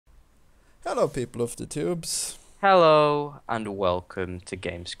Hello, people of the tubes. Hello and welcome to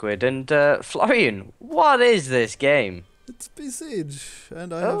Game Squid. And Florian, what is this game? It's Besiege,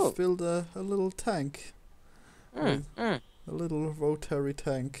 and I have Oh, built a little tank. mm, With mm. a little rotary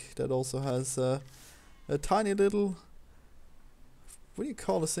tank that also has a tiny little. What do you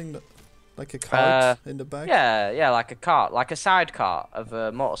call this thing? Like a Uh, cart in the back? yeah, like a cart, like a side cart of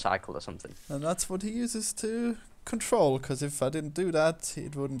a motorcycle or something. And that's what he uses to control, because if I didn't do that,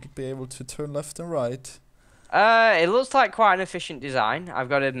 it wouldn't be able to turn left and right. It looks like quite an efficient design. I've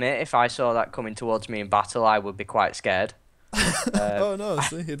got to admit, if I saw that coming towards me in battle, I would be quite scared. Uh, Oh no,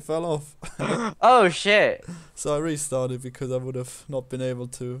 see, it fell off. oh shit! So I restarted because I would have not been able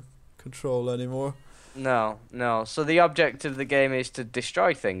to control anymore. No, no. So the object of the game is to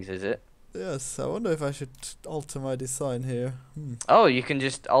destroy things, is it? Yes, I wonder if I should alter my design here. Oh, you can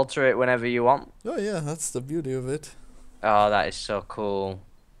just alter it whenever you want. Oh yeah, that's the beauty of it. Oh, that is so cool.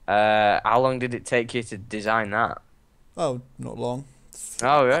 How long did it take you to design that? Oh, not long.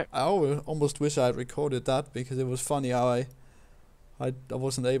 Oh, right. Almost wish I had recorded that because it was funny how I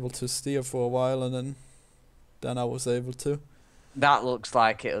wasn't able to steer for a while and then I was able to. That looks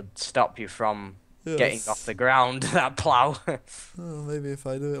like it would stop you from getting off Yes. the ground, that plow. Oh, maybe if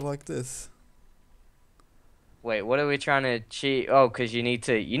I do it like this. Wait, what are we trying to achieve? Oh, because you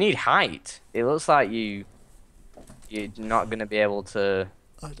need height. It looks like you're not gonna be able to.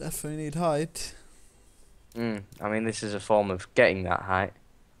 I definitely need height. I mean, this is a form of getting that height.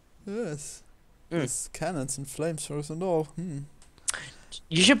 Yes. Mm. There's cannons and flamethrowers and all.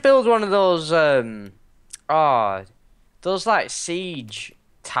 You should build one of those oh, those like siege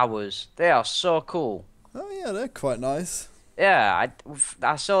towers. They are so cool. Oh yeah, they're quite nice. Yeah,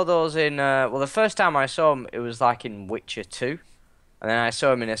 I saw those in well, the first time I saw them it was like in Witcher 2, and then I saw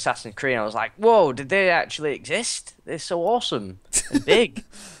them in Assassin's Creed and I was like, "Whoa, did they actually exist? They're so awesome and big."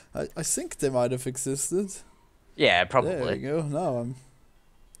 I think they might have existed. Yeah, There we probably. go. Now I'm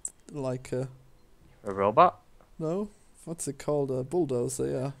like A robot? no, what's it called? A bulldozer,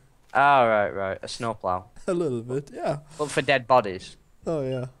 yeah. Oh, right. A snowplow. A little bit, yeah. But for dead bodies. Oh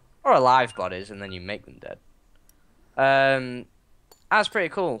yeah. Or alive bodies, and then you make them dead. That's pretty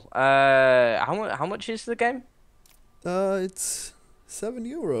cool. How much is the game? It's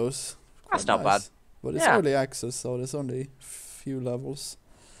 €7. That's Quite not bad. nice. But it's Yeah. early access, so there's only few levels.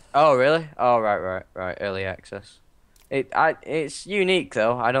 Oh, really? Oh, right. Early access. It's unique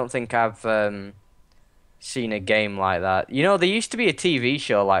though. I don't think I've seen a game like that. You know, there used to be a TV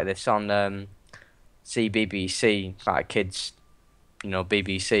show like this on CBBC, like kids,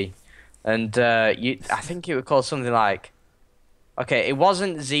 BBC, and I think it was called something like. Okay, it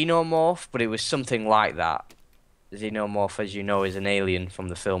wasn't Xenomorph, but it was something like that. Xenomorph, as you know, is an alien from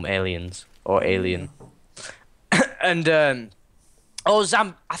the film Aliens or Oh yeah. Alien. And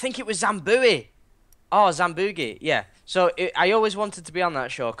I think it was Zambui. Oh, Zambugi, yeah. So I always wanted to be on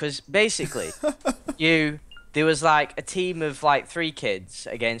that show because basically, there was like a team of like three kids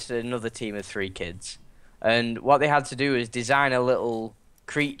against another team of three kids, and what they had to do is design a little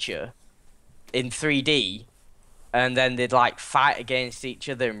creature in 3D, and then they'd like fight against each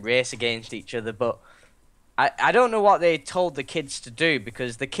other and race against each other. But I don't know what they told the kids to do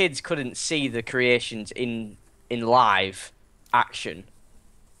because the kids couldn't see the creations in live action.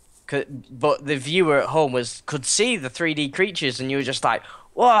 But the viewer at home could see the 3D creatures, and you were just like,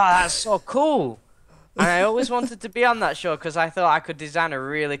 "Wow, that's so cool!" And I always wanted to be on that show because I thought I could design a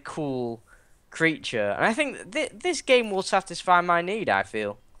really cool creature, and I think this game will satisfy my need. I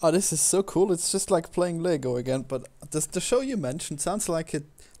feel. Oh, this is so cool. It's just like playing Lego again, but the show you mentioned sounds like it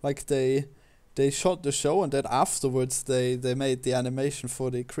like they shot the show and then afterwards they made the animation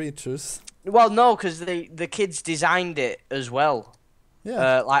for the creatures. Well, no, because the kids designed it as well,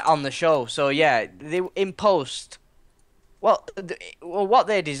 Yeah. like on the show. So yeah, they in post. Well, what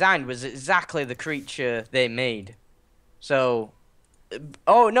they designed was exactly the creature they made. So,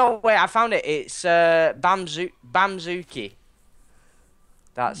 oh no, wait, I found it. It's Bamzuki.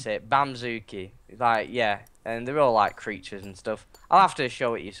 That's it, Bamzuki. Like yeah, and they're all like creatures and stuff. I'll have to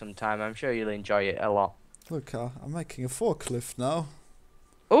show it you sometime. I'm sure you'll enjoy it a lot. Look, I'm making a forklift now.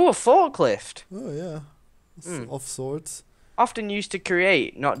 Oh, a forklift. Oh yeah. Hmm. Of sorts. Often used to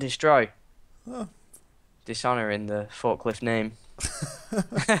create, not destroy. Oh. Dishonor in the forklift name.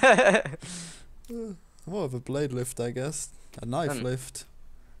 More of a blade lift, I guess. A knife Hmm. lift.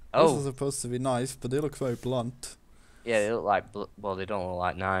 Those are Oh, supposed to be knives, but they look very blunt. yeah, they look like well, they don't look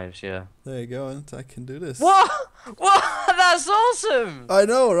like knives, yeah. There you go, and I can do this. What? What? That's awesome! I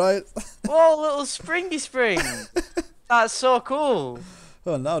know, right? Whoa, little springy spring. That's so cool.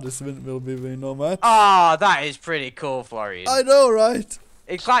 Oh, now this wind will be very no match. Ah, that is pretty cool, Florian. I know, right?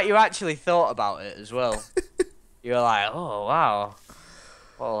 It's like you actually thought about it as well. You're like, oh wow,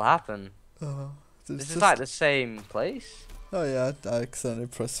 what'll happen? This is like the same place. Oh yeah, I accidentally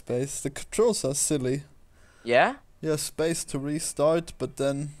pressed space. The controls are silly. Yeah? Yeah, space to restart, but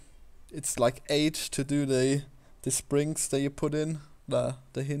then it's like H to do the springs that you put in, the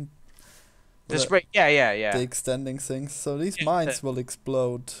hint. The spring, yeah. The extending things. So these mines will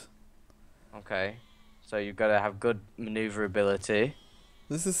explode. Okay. So you've got to have good maneuverability.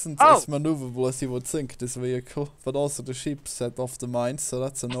 This isn't as maneuverable as you would think, this vehicle, but also the sheep set off the mines, so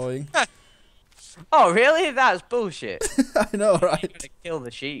that's annoying. Oh, really? That's bullshit. I know, right? You gotta kill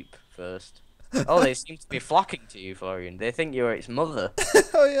the sheep first. Oh, they seem to be flocking to you, Florian. They think you're its mother.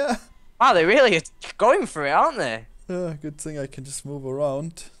 Oh, yeah. Wow, they really are going for it, aren't they? Yeah, good thing I can just move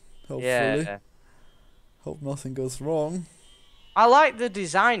around, hopefully. Yeah. Hope nothing goes wrong. I like the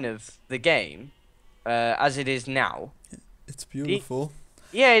design of the game, as it is now. It's beautiful.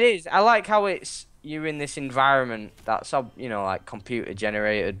 Yeah, it is. I like how you're in this environment that's, like computer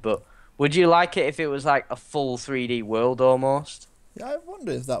generated, but would you like it if it was like a full 3D world almost? Yeah, I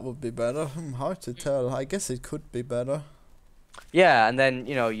wonder if that would be better. Hard to tell. I guess it could be better. Yeah, and then,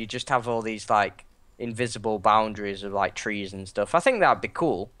 you just have all these like invisible boundaries of like trees and stuff. I think that'd be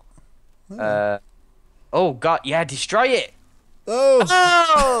cool. Yeah. Oh god, yeah, destroy it!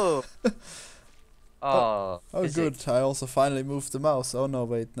 Oh! Oh! Oh, good. I also finally moved the mouse. Oh no,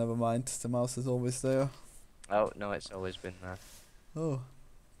 wait, never mind. The mouse is always there. Oh, no, it's always been there. Oh.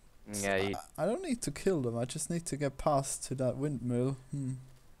 Yeah, I don't need to kill them. I just need to get past to that windmill.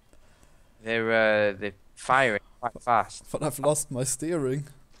 They're firing quite fast. But I've lost my steering.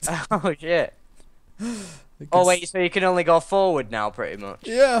 Oh shit. Oh wait, so you can only go forward now, pretty much.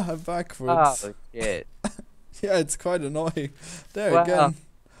 Yeah, I'm backwards. Oh shit. Yeah, it's quite annoying. There Wow. again.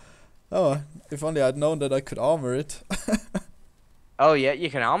 Oh, if only I'd known that I could armor it. Oh yeah, you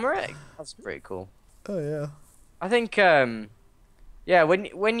can armor it? That's pretty cool. Oh yeah. I think yeah,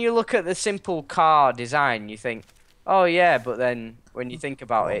 when you look at the simple car design, you think, oh yeah, but then when you think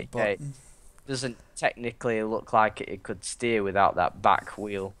about it, it doesn't technically look like it could steer without that back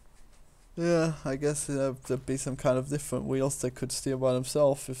wheel. Yeah, I guess there'd be some kind of different wheels that could steer by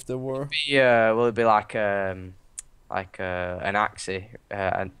themselves if there were. Yeah, well, it'd be like an axle,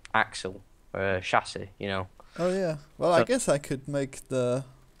 chassis, Oh yeah. Well, I guess I could make the.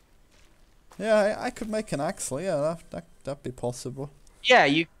 Yeah, I could make an axle. Yeah, that'd be possible. Yeah,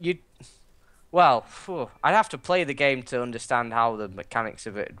 you. Well, I'd have to play the game to understand how the mechanics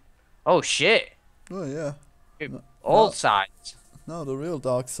of it. Oh shit! Oh yeah. All sides. Now the real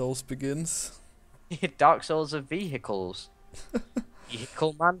Dark Souls begins. Dark Souls of vehicles.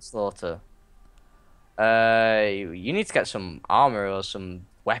 Vehicle manslaughter. You need to get some armor or some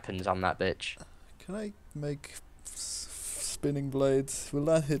weapons on that bitch. Can I make spinning blades? Will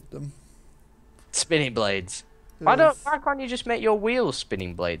that hit them? Spinning blades. Yes. Why can't you just make your wheels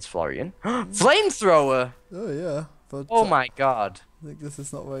spinning blades, Florian? Flamethrower! Oh yeah, but Oh my god. I think this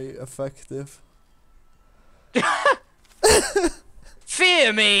is not very effective.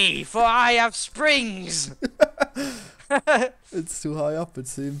 Fear me, for I have springs! It's too high up, it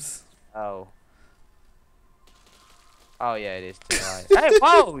seems. Oh. Oh yeah, it is too high. Hey,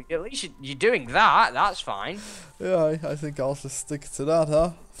 whoa! At least you're doing that. That's fine. Yeah, I think I'll just stick to that,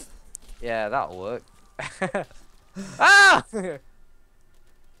 huh? Yeah, that'll work. Ah! You're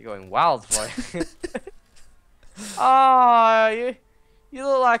going wild, boy. Oh, you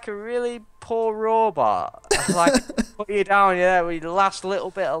look like a really poor robot. Like, put you down, yeah, with your last little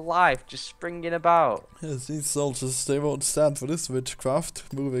bit of life, just springing about. Yes, these soldiers, they won't stand for this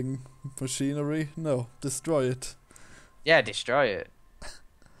witchcraft. Moving machinery. No, destroy it. Yeah, destroy it.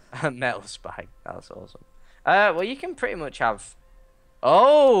 Metal spike. That's awesome. Well, you can pretty much have.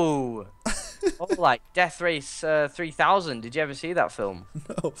 Oh, like Death Race 3000. Did you ever see that film?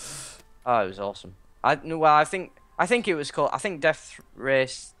 No. Oh, it was awesome. I think it was called. I think Death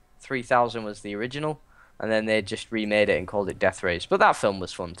Race 3000 was the original, and then they just remade it and called it Death Race. But that film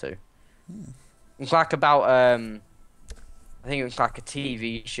was fun too. It's like about I think it was like a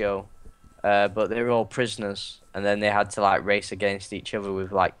TV show, but they were all prisoners, and then they had to like race against each other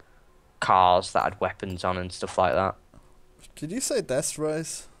with like cars that had weapons on and stuff like that. Did you say Death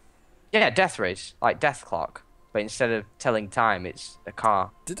Race? Yeah, Death Race, like Death Clock, but instead of telling time, it's a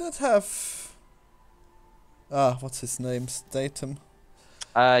car. Did that have... what's his name? Statham?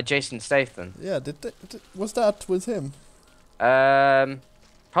 Jason Statham. Yeah, was that with him?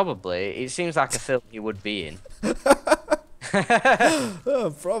 Probably. It seems like a film he would be in.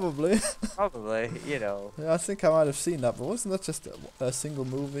 Probably. Probably, Yeah, I think I might have seen that, but wasn't that just a single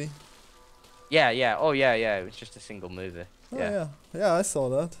movie? Yeah. Oh, yeah. It was just a single movie. Oh, Yeah. yeah, I saw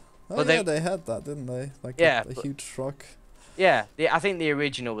that. Oh, But yeah, they had that, didn't they? Like Yeah, a huge truck. Yeah, I think the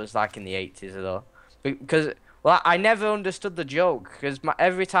original was like in the 80s though, because well, I never understood the joke because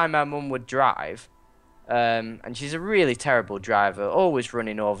every time my mum would drive, and she's a really terrible driver, always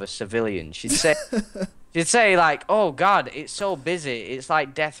running over civilians. She'd say like, "Oh God, it's so busy. It's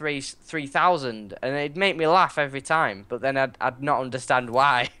like Death Race 3000," and it'd make me laugh every time. But then I'd not understand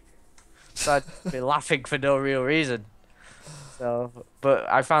why, so I'd be laughing for no real reason. So, but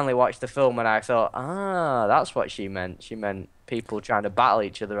I finally watched the film and I thought, that's what she meant. She meant people trying to battle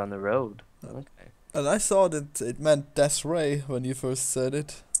each other on the road. Okay. And I thought it meant Death Ray when you first said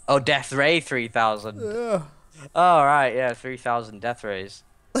it. Oh, Death Ray 3000. Yeah. Oh, right, yeah, 3000 Death Rays.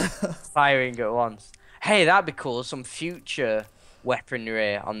 Firing at once. Hey, that'd be cool. Some future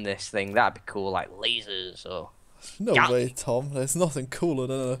weaponry on this thing. That'd be cool, like lasers or... No way, Tom. There's nothing cooler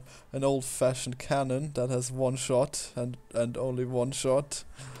than an old-fashioned cannon that has one shot and only one shot.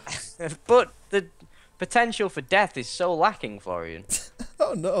 But the potential for death is so lacking, Florian.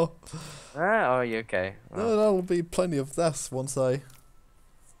 Oh no. Oh, you okay? No, that'll be plenty of deaths once I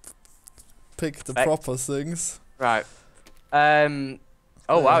pick the proper things. Right. Oh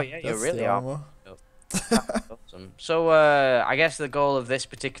wow, yeah, you're that's really the on. armor. Awesome. So I guess the goal of this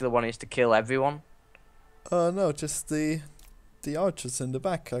particular one is to kill everyone. No, just the archers in the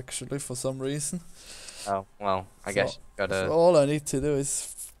back, actually, for some reason. Oh, well, I guess you gotta... So all I need to do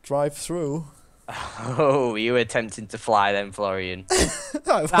is drive through. Oh, you were attempting to fly then, Florian.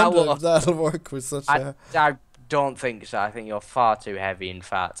 I wonder if that'll work with such a... I don't think so. I think you're far too heavy and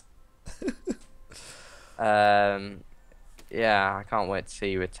fat. Yeah, I can't wait to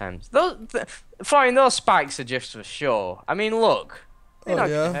see you attempt. Florian, those spikes are just for show. I mean, look. They're not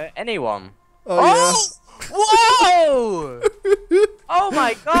gonna hurt anyone. Oh, Whoa! Oh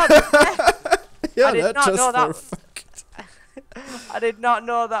my God! yeah, I did not know that. I did not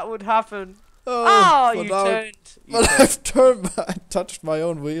know that would happen. Oh, you turned. I've turned. I touched my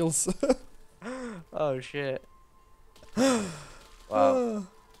own wheels. Oh shit! Wow.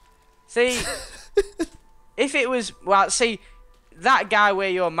 See, if it was that guy where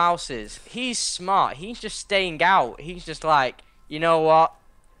your mouse is, he's smart. He's just staying out. He's just like, you know what?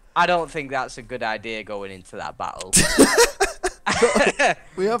 I don't think that's a good idea going into that battle.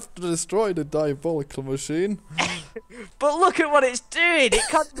 We have to destroy the diabolical machine. But look at what it's doing. It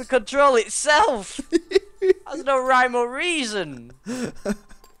can't even control itself. Has no rhyme or reason.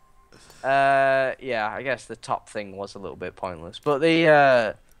 Yeah, I guess the top thing was a little bit pointless, but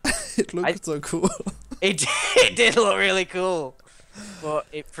the it looked so cool. It did look really cool, but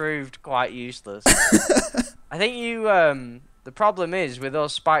it proved quite useless. I think you the problem is with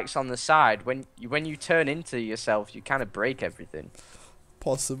those spikes on the side, when you turn into yourself, you kind of break everything.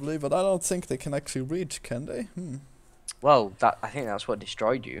 Possibly, but I don't think they can actually reach, can they? Well, I think that's what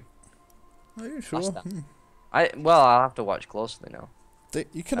destroyed you. Are you sure? Well, I'll have to watch closely now.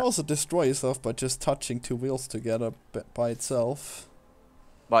 You can also destroy yourself by just touching two wheels together by itself.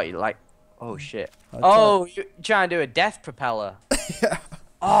 What, you like? Oh shit! Oh, you're trying to do a death propeller. Yeah.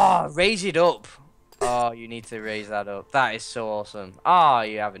 Oh, raise it up. Oh, you need to raise that up. That is so awesome. Oh,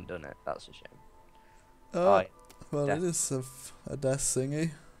 you haven't done it. That's a shame. Well, it is a death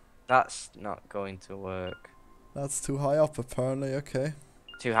thingy. That's not going to work. That's too high up, apparently. Okay.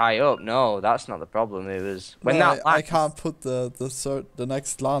 Too high up? No, that's not the problem. It was when I can't put the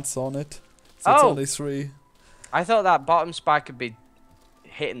next lance on it. So it's only 3. I thought that bottom spike could be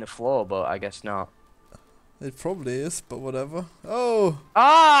hitting the floor, but I guess not. It probably is, but whatever. Oh!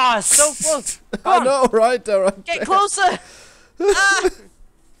 Ah, so close! I know, right there. Get closer! Ah!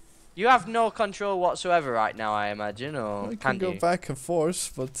 You have no control whatsoever right now, I imagine, or I can go back and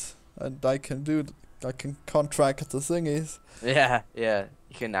forth, and I can contract the thingies. Yeah, you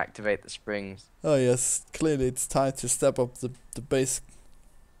can activate the springs. Oh yes, clearly it's time to step up the base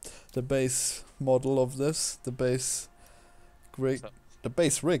model of this, the base rig,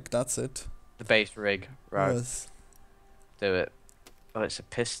 that's it. The base rig, right? Yes. Do it. Oh, it's a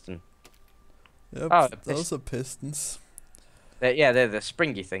piston. Yep. Oh, those are pistons. They're the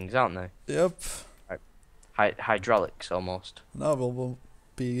springy things, aren't they? Yep. Right. Hydraulics almost. Now will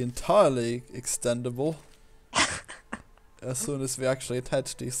be entirely extendable as soon as we actually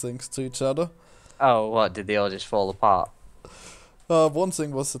attach these things to each other. Oh, what? Did they all just fall apart? One thing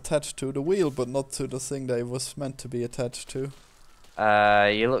was attached to the wheel, but not to the thing that it was meant to be attached to.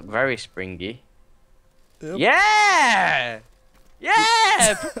 You look very springy. Yep. Yeah!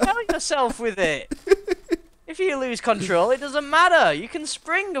 Yeah! Propel yourself with it! If you lose control, it doesn't matter. You can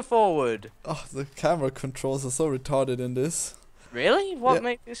spring forward. Oh, the camera controls are so retarded in this. Really? What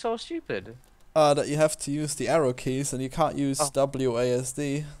makes it so stupid? That you have to use the arrow keys and you can't use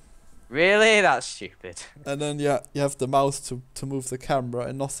WASD. Really? That's stupid. And then you have the mouse to move the camera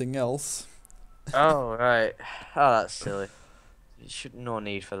and nothing else. Oh, right. Oh, that's silly. You should no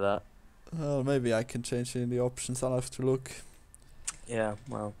need for that. Well, maybe I can change it in the options. I'll have to look. Yeah,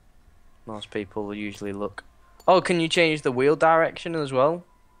 well, most people usually look. Oh, can you change the wheel direction as well?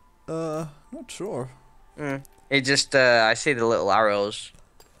 Not sure. It just, I see the little arrows.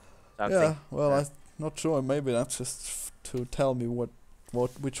 I'm not sure. Maybe that's just to tell me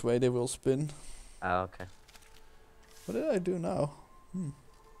which way they will spin. Oh, okay. What did I do now?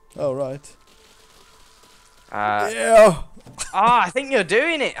 Oh, right. Yeah! I think you're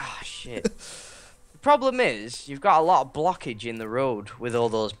doing it! Oh, shit. The problem is, you've got a lot of blockage in the road with all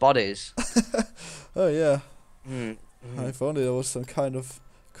those bodies. Oh, yeah. If only there was some kind of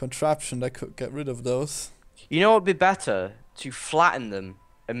contraption that could get rid of those. You know what would be better? To flatten them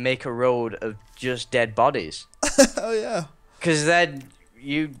and make a road of just dead bodies. Oh, yeah. Because then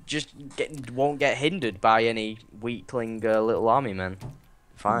you just won't get hindered by any weakling little army men.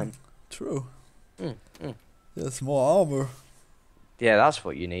 Fine. True. There's more armor. Yeah, that's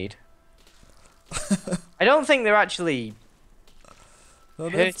what you need. I don't think they're actually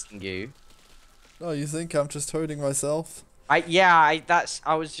hurting you. Oh, you think I'm just hurting myself? I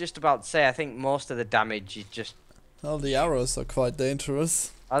was just about to say, I think most of the damage is just... Well, the arrows are quite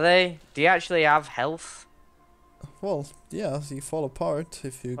dangerous. Are they? Do you actually have health? Well, yeah, you fall apart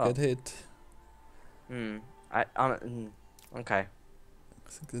if you get hit. Okay. I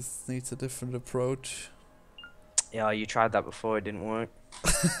think this needs a different approach. Yeah, you tried that before, it didn't work.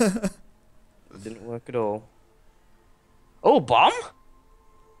 It didn't work at all. Oh, bomb?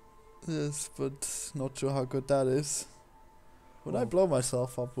 Yes, but not sure how good that is. Would I blow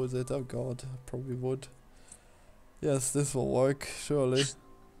myself up with it? Oh god, I probably would. Yes, this will work, surely.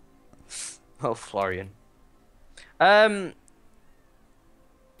 Oh, Florian. Do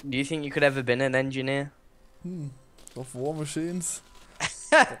you think you could ever been an engineer? Of war machines?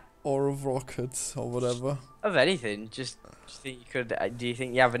 Or of rockets, or whatever. Of anything, just think you could. Do you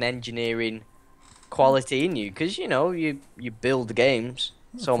think you have an engineering quality in you? Because you know you build games.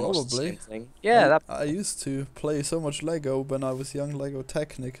 It's almost the same thing. Yeah, I used to play so much Lego when I was young. Lego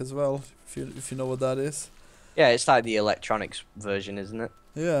Technic as well. If you know what that is. Yeah, it's like the electronics version, isn't it?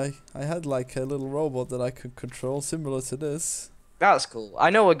 Yeah, I had like a little robot that I could control, similar to this. That's cool. I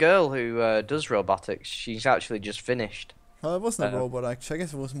know a girl who does robotics. She's actually just finished. Well, it wasn't a robot actually. I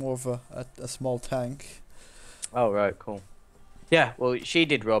guess it was more of a small tank. Oh right, cool. Yeah, well, she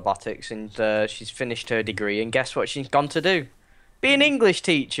did robotics and she's finished her degree. And guess what she's gone to do? Be an English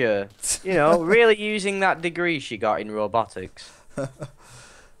teacher. You know, really using that degree she got in robotics.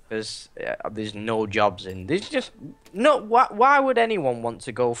 Because there's no jobs in. There's just no. Why would anyone want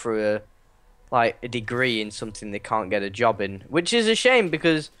to go for a degree in something they can't get a job in? Which is a shame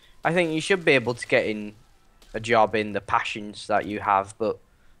because I think you should be able to get in a job in the passions that you have, but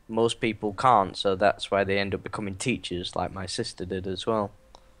most people can't. So that's why they end up becoming teachers, like my sister did as well.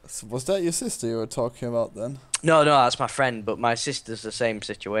 So was that your sister you were talking about then? No, that's my friend. But my sister's the same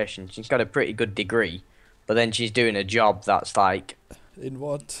situation. She's got a pretty good degree, but then she's doing a job that's like. In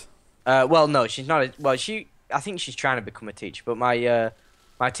what? Well, no, she's not. I think she's trying to become a teacher. But my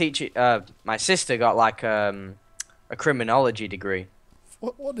sister got like a criminology degree.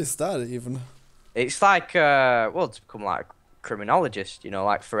 What is that even? It's like to become like a criminologist. You know,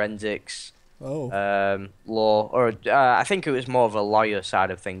 like forensics. Oh. Law, or I think it was more of a lawyer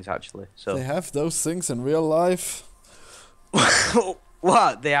side of things actually. So they have those things in real life.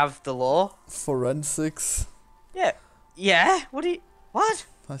 What? They have the law? Forensics. Yeah. Yeah. What?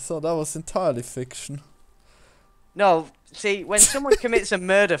 I thought that was entirely fiction. No, see, when someone commits a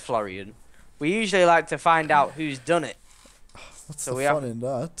murder, Florian, we usually like to find out who's done it. What's the fun in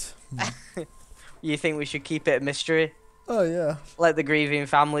that? You think we should keep it a mystery? Oh, yeah. Let the grieving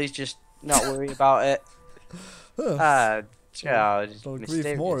families just not worry about it. They'll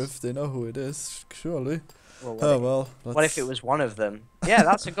grieve more if they know who it is, surely. Well, what if it was one of them? Yeah,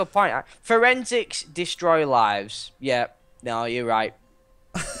 that's a good point. Forensics destroy lives. Yeah, no, you're right.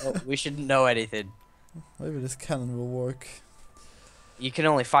 We shouldn't know anything. Maybe this cannon will work. You can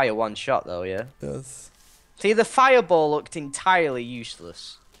only fire one shot, though, yeah? Yes. See, the fireball looked entirely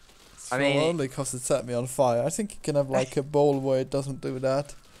useless. I mean, only because it set me on fire. I think you can have like a bowl where it doesn't do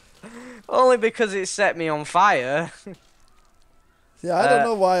that. Only because it set me on fire. Yeah, I don't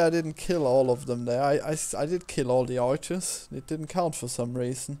know why I didn't kill all of them there. I did kill all the archers. It didn't count for some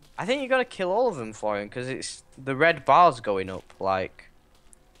reason. I think you got to kill all of them, Florian, because it's the red bar's going up. Like,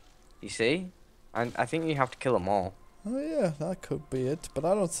 you see, and I think you have to kill them all. Oh yeah, that could be it, but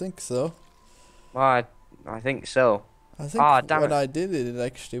I don't think so. Well, I think so. I think Ah, damn when it. I did it, it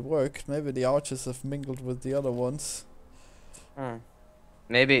actually worked. Maybe the archers have mingled with the other ones. Hmm.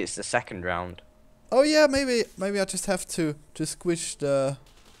 Maybe it's the second round. Oh yeah, maybe I just have to squish the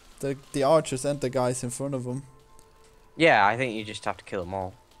archers and the guys in front of them. Yeah, I think you just have to kill them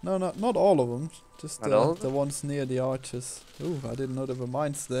all. No, not all of them. Just Not all of the them? ones near the archers. Ooh, I didn't know there were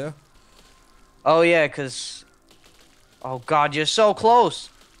mines there. Oh yeah, cause. Oh God, you're so close.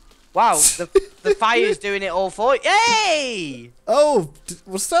 Wow, the fire's doing it all for you. Hey! Oh,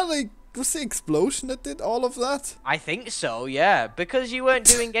 was the explosion that did all of that? I think so, yeah, because you weren't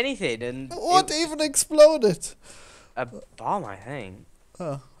doing anything, and What even exploded? a bomb, I think.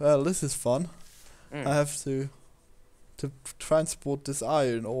 Oh, well, this is fun. Mm. I have to transport this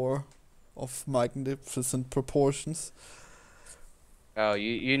iron ore of magnificent proportions. Oh,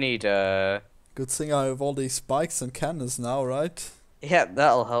 you need Good thing I have all these spikes and cannons now, right? Yeah,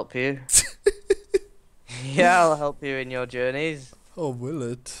 that'll help you. Yeah, I'll help you in your journeys. Oh, will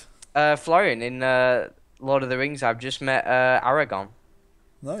it? Florian, in Lord of the Rings, I've just met Aragon.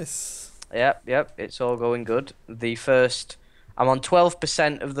 Nice. Yep, it's all going good. I'm on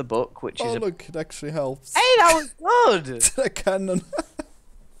 12% of the book, which Oh, is look, it actually helps. Hey, that was good! The cannon.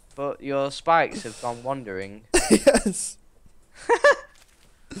 But your spikes have gone wandering. Yes.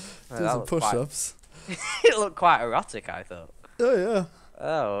 Oh, Do that some looked quite- push-ups. It looked quite erotic, I thought. Oh, yeah.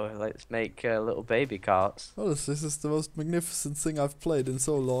 Oh, let's make little baby carts. Oh, this is the most magnificent thing I've played in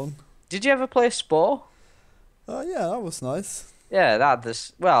so long. Did you ever play Spore? Oh, yeah, that was nice. Yeah,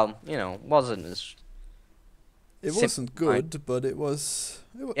 wasn't as... It Sim- wasn't good, but it was...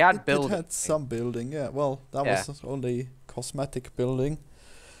 It had it building, had some building, yeah. Well, that Yeah. was only cosmetic building.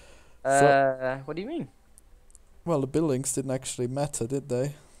 What do you mean? Well, the buildings didn't actually matter, did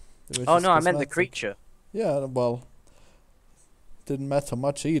they? They were Oh just no, I meant the cosmetic. creature. Yeah, well, didn't matter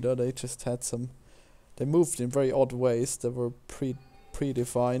much either. They just had some... They moved in very odd ways that were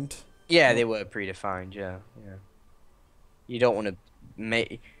predefined. Yeah, they were predefined. Yeah. You don't want to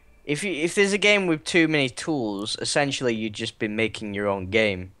make if there's a game with too many tools, essentially you'd just be making your own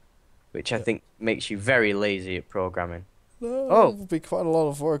game, which I think makes you very lazy at programming. Oh, it would be quite a lot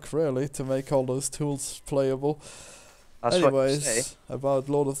of work, really, to make all those tools playable. That's what you Anyways, say. about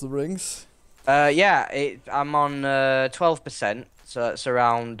Lord of the Rings. I'm on 12%, so it's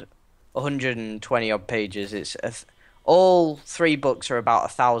around 120 odd pages. All three books are about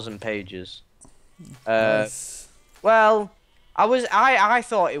 1,000 pages. Nice. Well, I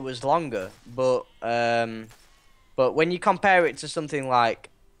thought it was longer, but when you compare it to something like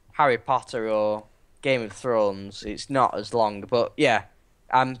Harry Potter or Game of Thrones, it's not as long. But yeah,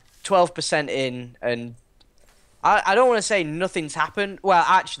 I'm 12% in, and I don't want to say nothing's happened. Well,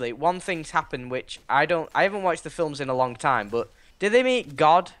 actually, one thing's happened which I haven't watched the films in a long time. But did they meet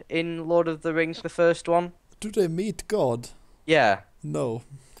God in Lord of the Rings, the first one? Do they meet God? Yeah. No.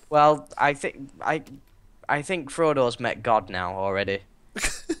 Well, I think Frodo's met God now already.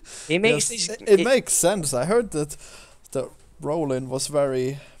 He meets Yes, it makes sense. I heard that Roland was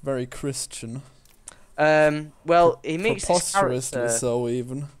very, very Christian. Well, he meets his Preposterously character. so,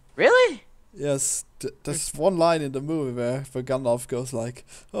 even. Really? Yes, there's one line in the movie where Gandalf goes like,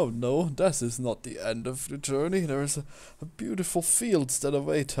 "Oh no, this is not the end of the journey. There is a beautiful fields that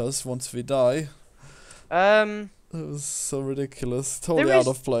await us once we die." It was so ridiculous, totally out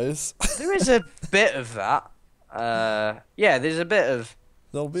of place. There is a bit of that. Yeah, there's a bit of.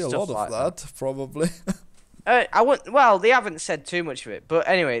 There'll be a Stuff lot of like that, probably. Well, they haven't said too much of it, but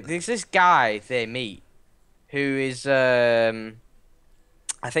anyway, there's this guy they meet, who is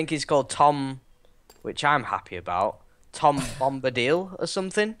I think he's called Tom, which I'm happy about. Tom Bombadil or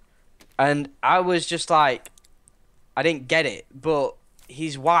something, and I was just like, I didn't get it, but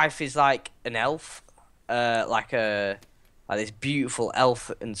his wife is like an elf, like this beautiful elf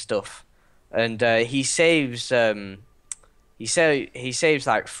and stuff, and he saves he saves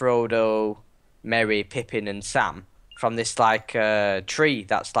like Frodo, Merry, Pippin, and Sam from this like tree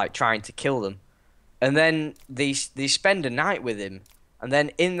that's like trying to kill them, and then they spend a night with him, and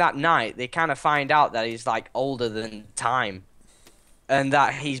then in that night they kind of find out that he's like older than time, and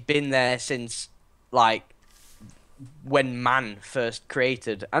that he's been there since like when man first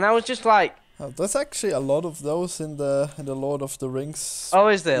created, and I was just like, There's actually a lot of those in the Lord of the Rings oh,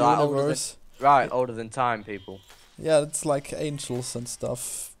 is there like universe. older than time people? Yeah, it's like angels and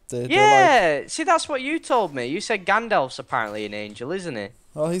stuff. They're like, Yeah, see, that's what you told me. You said Gandalf's apparently an angel, isn't he?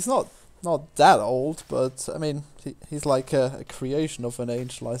 well, he's not that old, but I mean, he's like a creation of an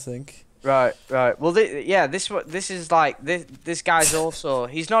angel, I think. Right. Well, this is like this guy's also,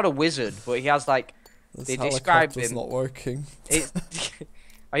 he's not a wizard, but he has like This they describe helicopter's him. not working.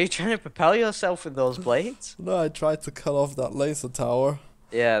 Are you trying to propel yourself with those blades? No, I tried to cut off that laser tower.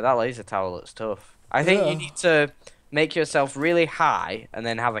 Yeah, that laser tower looks tough. I think you Yeah. need to make yourself really high and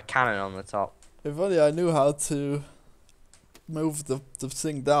then have a cannon on the top. If only I knew how to move the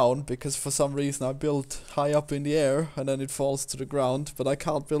thing down, because for some reason I built high up in the air and then it falls to the ground, but I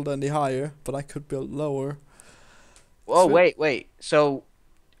can't build any higher, but I could build lower. Oh, wait. So,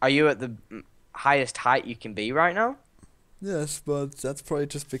 are you at the highest height you can be right now? Yes, but that's probably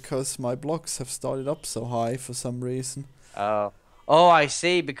just because my blocks have started up so high for some reason. Oh, I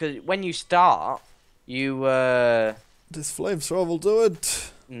see. Because when you start, you This flamethrower will do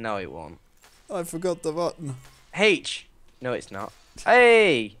it. no, it won't. I forgot the button. H. No, it's not.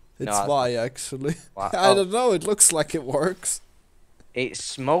 Hey. It's No, Y actually. Y. I Oh, don't know, it looks like it works. it's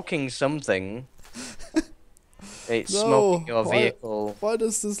smoking something. It's No, smoking your why- vehicle. Why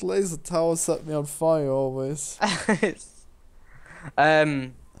does this laser tower set me on fire always?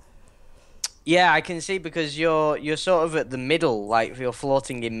 Yeah, I can see because you're sort of at the middle, like you're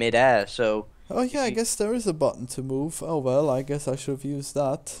floating in midair. So Oh yeah, I you- guess there is a button to move. Oh well, I guess I should have used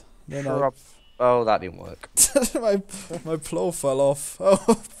that. Then oh, that didn't work. my plow fell off.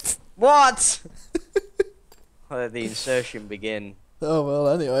 Oh. What? Let the insertion begin. Oh well,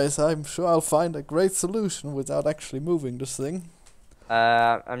 anyways, I'm sure I'll find a great solution without actually moving this thing.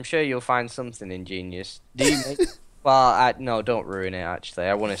 I'm sure you'll find something ingenious. Do you make? Well, no, don't ruin it. Actually,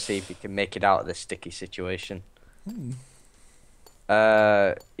 I want to see if you can make it out of this sticky situation. Hmm.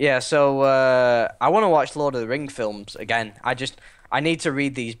 Yeah. So I want to watch Lord of the Ring films again. I need to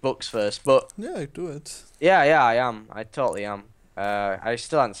read these books first. But Yeah, do it. yeah, I am. I totally am. I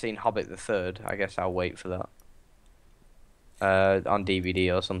still haven't seen Hobbit the Third. I guess I'll wait for that. On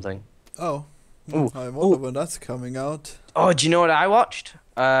DVD or something. Oh. Ooh. I wonder when that's coming out. Oh, do you know what I watched?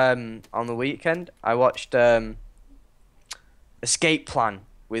 On the weekend, I watched Escape Plan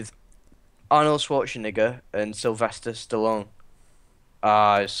with Arnold Schwarzenegger and Sylvester Stallone.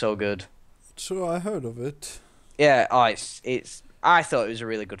 Ah, it's so good. Sure, I heard of it. Yeah, it's. I thought it was a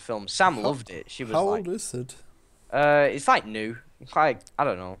really good film. Sam loved it. She was How like, old is it? it's like new. It's like I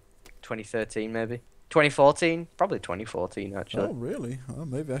don't know, 2013 maybe. 2014, probably 2014 actually. Oh really? Oh,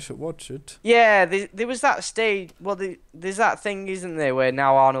 maybe I should watch it. Yeah, there was that stage. Well, there's that thing, isn't there, where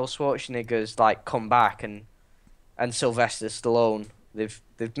now Arnold Schwarzenegger's like come back and Sylvester Stallone. They've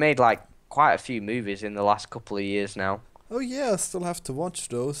made like quite a few movies in the last couple of years now. Oh yeah, I still have to watch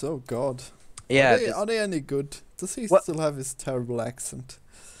those. Oh god. Yeah. Are they any good? Does he What? still have his terrible accent?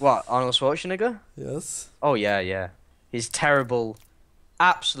 What, Arnold Schwarzenegger? Yes. Oh yeah. His terrible,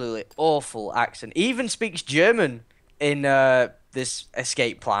 absolutely awful accent. He even speaks German in this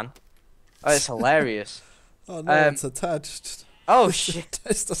Escape Plan. Oh, it's hilarious. Oh no, it's attached. Oh shit.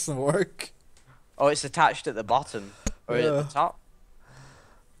 This doesn't work. Oh, it's attached at the bottom or at Yeah. the top.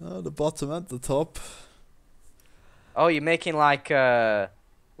 Oh, the bottom and the top. Oh, you're making like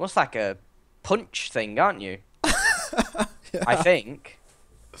what's like a punch thing, aren't you? Yeah. I think.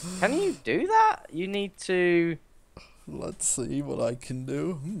 Can you do that? You need to. Let's see what I can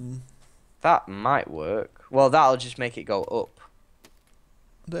do. That might work. Well, that'll just make it go up.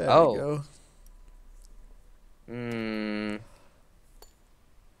 There Oh. we go.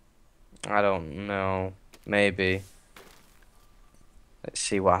 I don't know. Maybe. Let's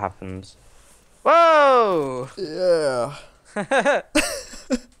see what happens. Whoa! Yeah.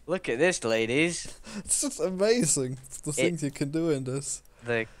 Look at this, ladies. It's just amazing the things you can do in this.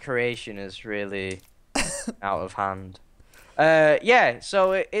 The creation is really out of hand. Yeah,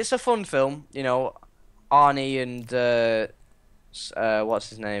 so it's a fun film. You know, Arnie and what's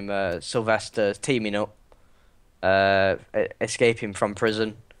his name, Sylvester teaming up, escaping from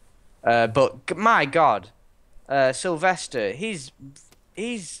prison. But my God, Sylvester, his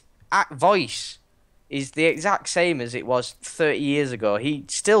voice is the exact same as it was 30 years ago. He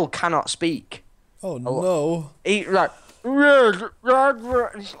still cannot speak. Oh no. He like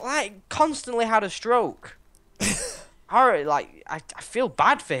constantly had a stroke. Horror, like I feel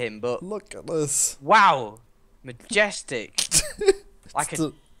bad for him, but Look at this. wow, majestic, like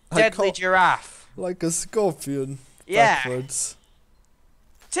a I deadly call- giraffe. Like a scorpion. Yeah. Backwards.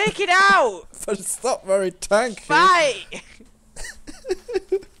 Take it out, But it's not very tanky. fight!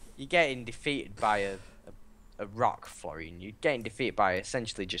 You're getting defeated by a rock, Florian. You're getting defeated by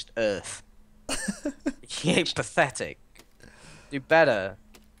essentially just earth. You're pathetic. Do better.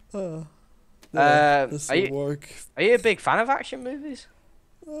 This Are will you work. are you a big fan of action movies?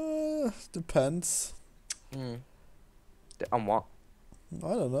 Depends. On what? I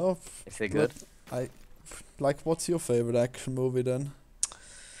don't know. If they're good. Like, what's your favorite action movie then?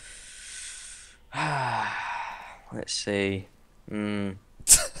 Let's see.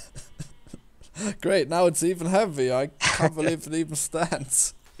 Great, now it's even heavier. I can't believe it even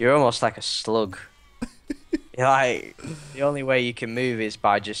stands. You're almost like a slug. You're like, the only way you can move is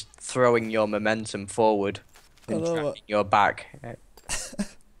by just throwing your momentum forward and tracking your back.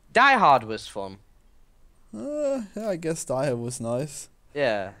 Die Hard was fun. Yeah, I guess Die Hard was nice.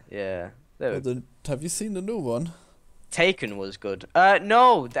 Yeah. Have you seen the new one? Taken was good.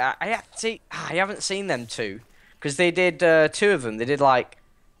 No, I haven't seen them two, because they did two of them. They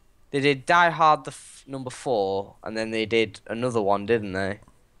did Die Hard number 4, and then they did another one, didn't they?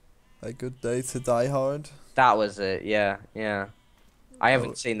 A Good Day to Die Hard. That was it. Yeah. I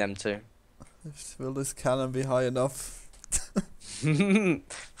haven't seen them two. Will this cannon be high enough?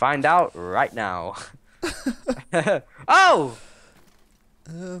 Find out right now. Oh!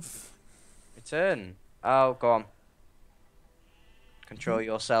 Return. Oh, go on. Control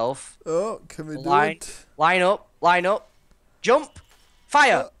yourself. Oh, can we do it? Line up. Jump.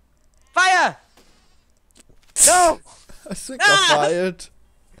 Fire. Fire! No! I think I fired.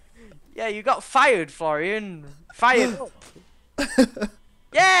 Yeah, you got fired, Florian. Fired up.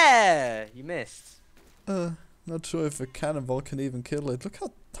 Yeah! You missed. Not sure if a cannonball can even kill it. Look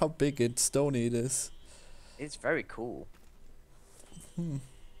how big and stony it is. It's very cool. Come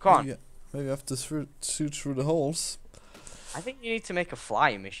on. Maybe I have to shoot through the holes. I think you need to make a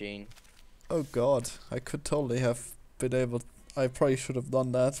flying machine. Oh god, I could totally have been able... I probably should have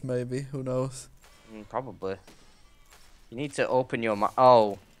done that, maybe. Who knows? Probably. You need to open your mouth.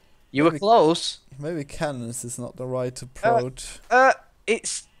 Oh. You were close. Maybe cannons is not the right approach.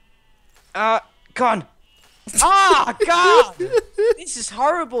 It's... Come on. Ah, God! This is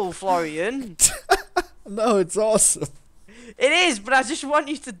horrible, Florian. No, it's awesome. It is, but I just want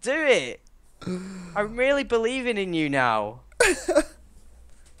you to do it. I'm really believing in you now.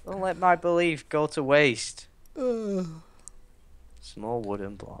 Don't let my belief go to waste. Small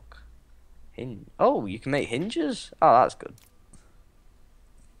wooden block. Oh, you can make hinges? Oh, that's good.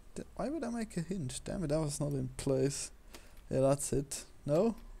 Why would I make a hinge? Damn it, that was not in place. Yeah, that's it.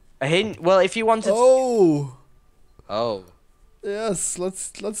 No? A hinge? Well, if you wanted Oh! Oh. Yes,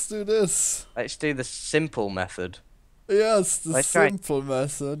 let's do this. Let's do the simple method. Yes, the simple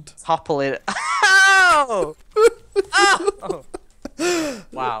method. Topple it. Oh! Oh!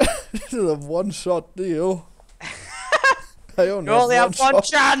 Wow. This is a one-shot deal. I you only have one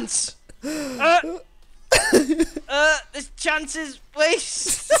chance. This chance is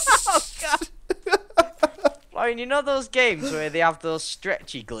waste. Oh god. Florian, you know those games where they have those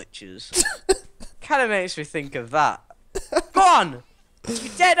stretchy glitches? Kind of makes me think of that. Go on. You're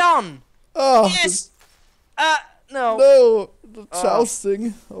dead on. Oh, yes. No. No, the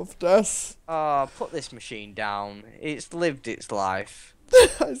jousting of death. Oh, put this machine down. It's lived its life.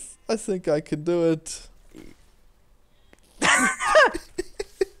 I think I can do it.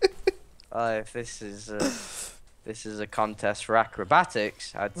 If this is a contest for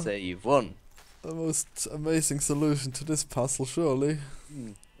acrobatics, I'd say you've won. The most amazing solution to this puzzle, surely.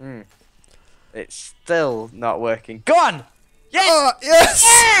 It's still not working. Go on! Yes! Ah, yes!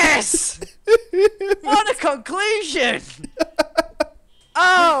 Yes! What a conclusion!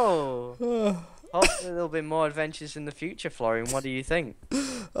 Oh! Hopefully there'll be more adventures in the future, Florian. What do you think?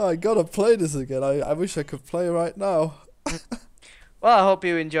 Oh, I gotta play this again. I wish I could play right now. Well, I hope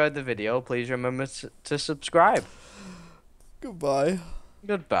you enjoyed the video. Please remember to subscribe. Goodbye.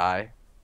 Goodbye.